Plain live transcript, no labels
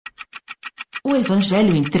O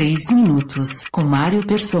Evangelho em 3 minutos, com Mário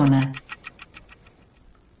Persona.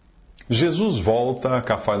 Jesus volta a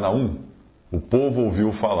Cafarnaum. O povo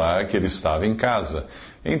ouviu falar que ele estava em casa.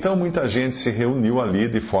 Então muita gente se reuniu ali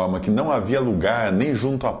de forma que não havia lugar nem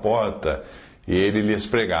junto à porta, e ele lhes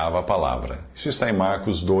pregava a palavra. Isso está em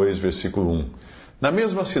Marcos 2, versículo 1. Na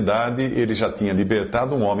mesma cidade, ele já tinha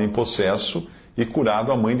libertado um homem possesso e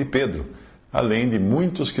curado a mãe de Pedro, além de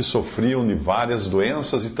muitos que sofriam de várias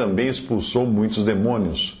doenças, e também expulsou muitos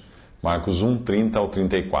demônios. Marcos 1, 30 ao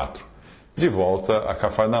 34. De volta a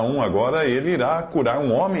Cafarnaum, agora ele irá curar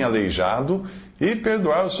um homem aleijado e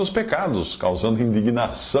perdoar os seus pecados, causando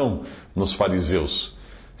indignação nos fariseus.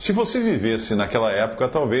 Se você vivesse naquela época,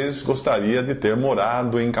 talvez gostaria de ter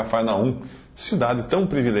morado em Cafarnaum, cidade tão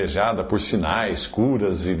privilegiada por sinais,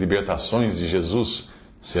 curas e libertações de Jesus.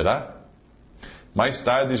 Será? Mais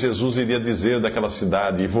tarde, Jesus iria dizer daquela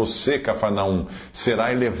cidade: "E você, Cafarnaum,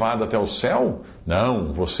 será elevado até o céu?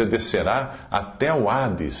 Não, você descerá até o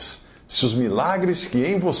Hades. Se os milagres que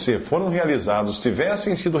em você foram realizados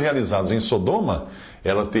tivessem sido realizados em Sodoma,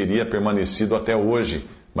 ela teria permanecido até hoje.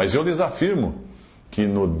 Mas eu lhes afirmo que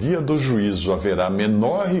no dia do juízo haverá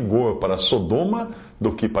menor rigor para Sodoma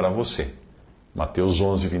do que para você." Mateus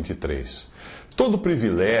 11, 23. Todo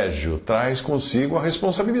privilégio traz consigo a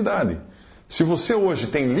responsabilidade. Se você hoje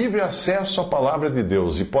tem livre acesso à palavra de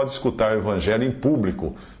Deus e pode escutar o Evangelho em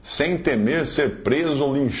público, sem temer ser preso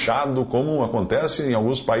ou linchado, como acontece em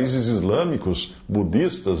alguns países islâmicos,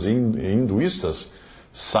 budistas e hinduístas,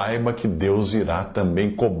 saiba que Deus irá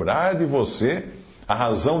também cobrar de você a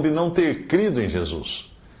razão de não ter crido em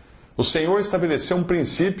Jesus. O Senhor estabeleceu um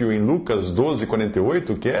princípio em Lucas 12,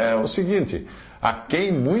 48, que é o seguinte: a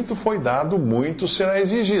quem muito foi dado, muito será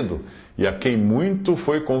exigido, e a quem muito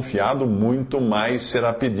foi confiado, muito mais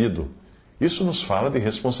será pedido. Isso nos fala de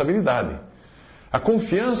responsabilidade. A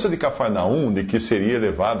confiança de Cafarnaum de que seria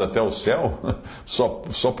elevada até o céu,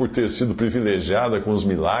 só por ter sido privilegiada com os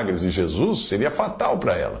milagres de Jesus, seria fatal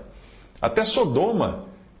para ela. Até Sodoma,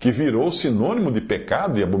 que virou sinônimo de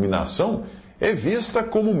pecado e abominação, é vista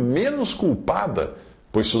como menos culpada,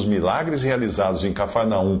 pois se os milagres realizados em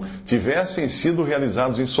Cafarnaum tivessem sido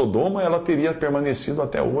realizados em Sodoma, ela teria permanecido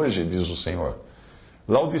até hoje, diz o Senhor.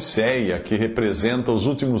 Laodiceia, que representa os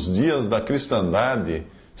últimos dias da cristandade,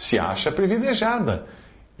 se acha privilegiada.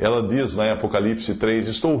 Ela diz lá em Apocalipse 3,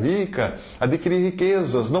 "Estou rica, adquiri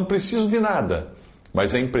riquezas, não preciso de nada."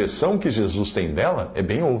 Mas a impressão que Jesus tem dela é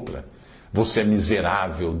bem outra. Você é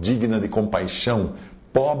miserável, digna de compaixão,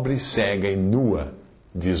 pobre, cega e nua,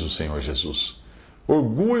 diz o Senhor Jesus.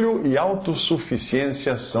 Orgulho e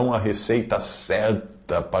autossuficiência são a receita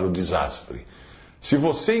certa para o desastre. Se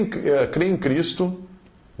você crê em Cristo,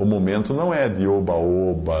 o momento não é de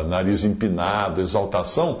oba-oba, nariz empinado,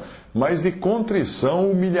 exaltação, mas de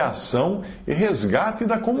contrição, humilhação e resgate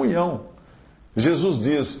da comunhão. Jesus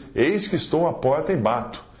diz: "Eis que estou à porta e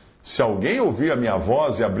bato. Se alguém ouvir a minha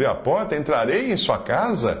voz e abrir a porta, entrarei em sua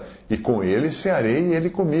casa e com ele cearei e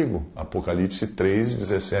ele comigo." Apocalipse 3,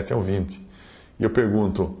 17 ao 20. E eu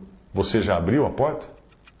pergunto, você já abriu a porta?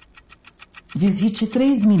 Visite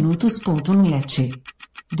 3minutos.net.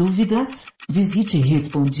 Dúvidas? Visite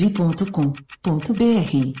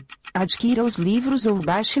respondi.com.br. Adquira os livros ou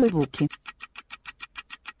baixe o e-book.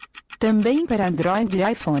 Também para Android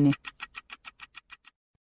e iPhone.